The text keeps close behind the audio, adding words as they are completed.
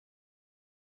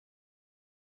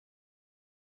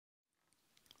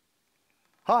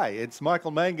Hi, it's Michael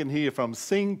Mangan here from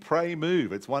Sing, Pray,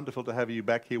 Move. It's wonderful to have you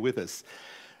back here with us.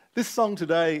 This song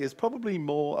today is probably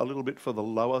more a little bit for the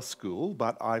lower school,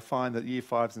 but I find that year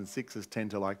 5s and 6s tend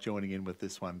to like joining in with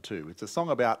this one too. It's a song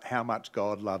about how much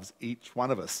God loves each one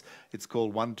of us. It's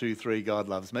called 1, 2, 3, God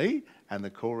Loves Me, and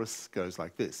the chorus goes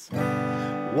like this.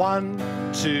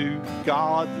 1, 2,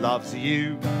 God loves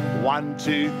you. 1,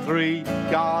 2, 3,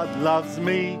 God loves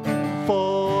me.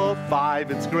 4,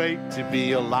 5, it's great to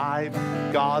be alive.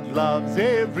 God loves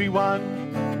everyone.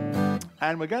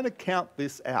 And we're going to count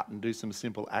this out and do some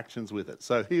simple actions with it.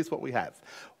 So here's what we have.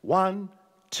 1,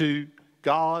 2,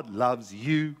 God loves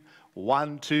you.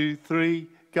 1, 2, 3,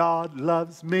 God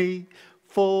loves me.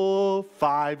 4,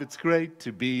 5, it's great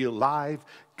to be alive.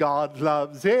 God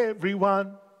loves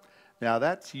everyone. Now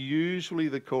that's usually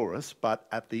the chorus, but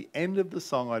at the end of the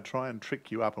song I try and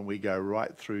trick you up and we go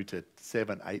right through to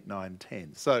 7, 8, 9,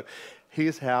 10. So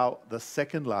here's how the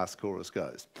second last chorus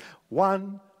goes.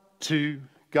 1, 2,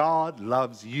 God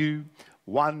loves you.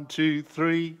 1, 2,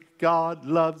 3, God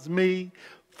loves me.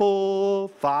 4,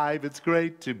 5, it's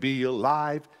great to be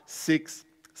alive. 6,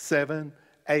 7,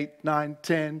 8, 9,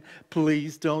 10.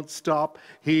 Please don't stop.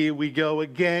 Here we go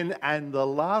again. And the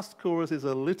last chorus is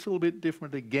a little bit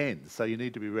different again, so you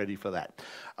need to be ready for that.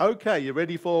 Okay, you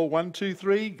ready for 1, 2,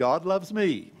 3, God loves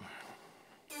me?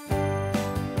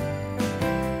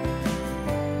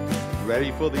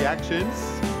 Ready for the actions?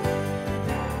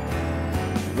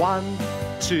 1,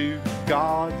 2,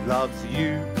 God loves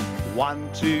you.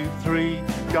 1, 2, 3,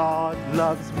 God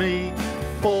loves me.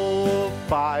 4,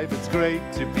 5, it's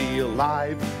great to be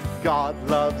alive. God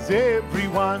loves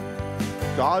everyone.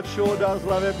 God sure does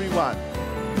love everyone.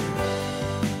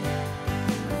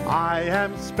 I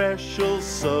am special,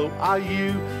 so are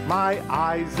you. My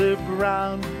eyes are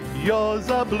brown,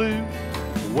 yours are blue.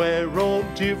 We're all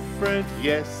different,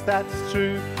 yes, that's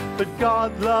true. But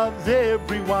God loves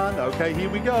everyone. Okay, here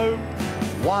we go.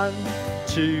 1,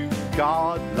 2,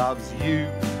 God loves you.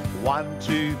 1,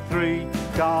 2, 3,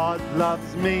 God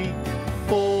loves me.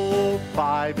 4,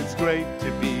 5, it's great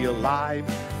to be alive.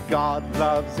 God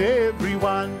loves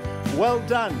everyone. Well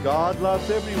done, God loves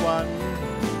everyone.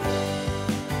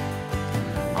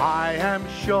 I am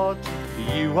short,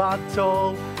 you are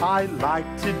tall. I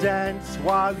like to dance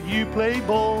while you play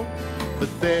ball. But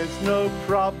there's no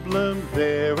problem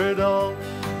there at all,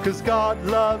 'cause God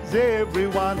loves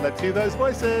everyone. Let's hear those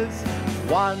voices.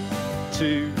 1,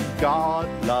 2, God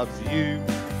loves you.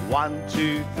 1,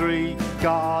 2, 3,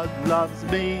 God loves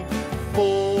me.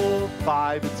 4,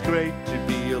 5, it's great to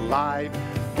be alive.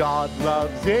 God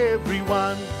loves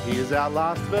everyone. Here's our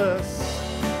last verse.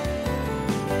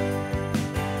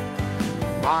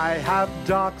 I have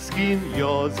dark skin,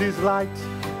 yours is light.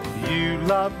 You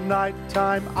love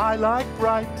nighttime, I like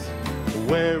bright.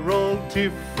 We're all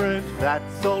different,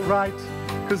 that's all right.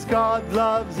 'Cause God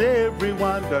loves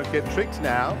everyone. Don't get tricked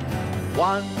now.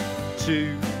 1,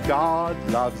 2, God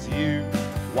loves you.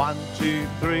 1, 2,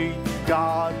 3,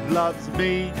 God loves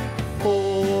me.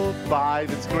 4,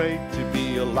 5, it's great to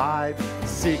be alive.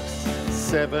 6,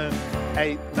 7,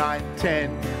 8, 9,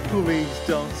 10. Please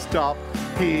don't stop.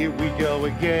 Here we go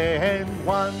again.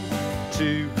 1,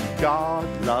 2, God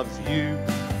loves you.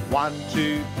 1,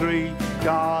 2, 3,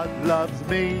 God loves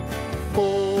me.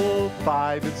 4,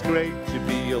 5, it's great to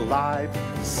be alive.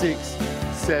 6,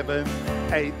 7,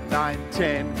 8, 9,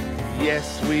 10.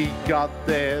 Yes, we got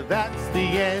there. That's the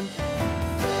end.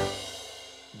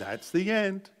 That's the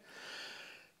end.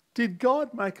 Did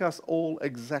God make us all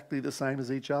exactly the same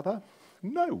as each other?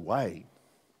 No way.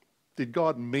 Did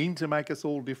God mean to make us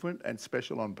all different and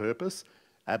special on purpose?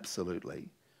 Absolutely.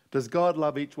 Does God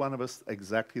love each one of us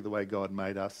exactly the way God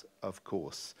made us? Of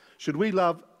course. Should we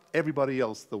love everybody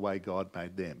else the way God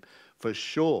made them? For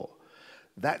sure.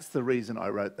 That's the reason I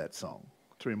wrote that song,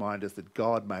 to remind us that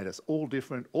God made us all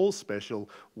different, all special.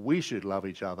 We should love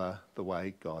each other the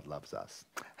way God loves us.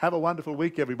 Have a wonderful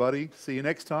week, everybody. See you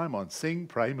next time on Sing,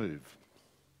 Pray, Move.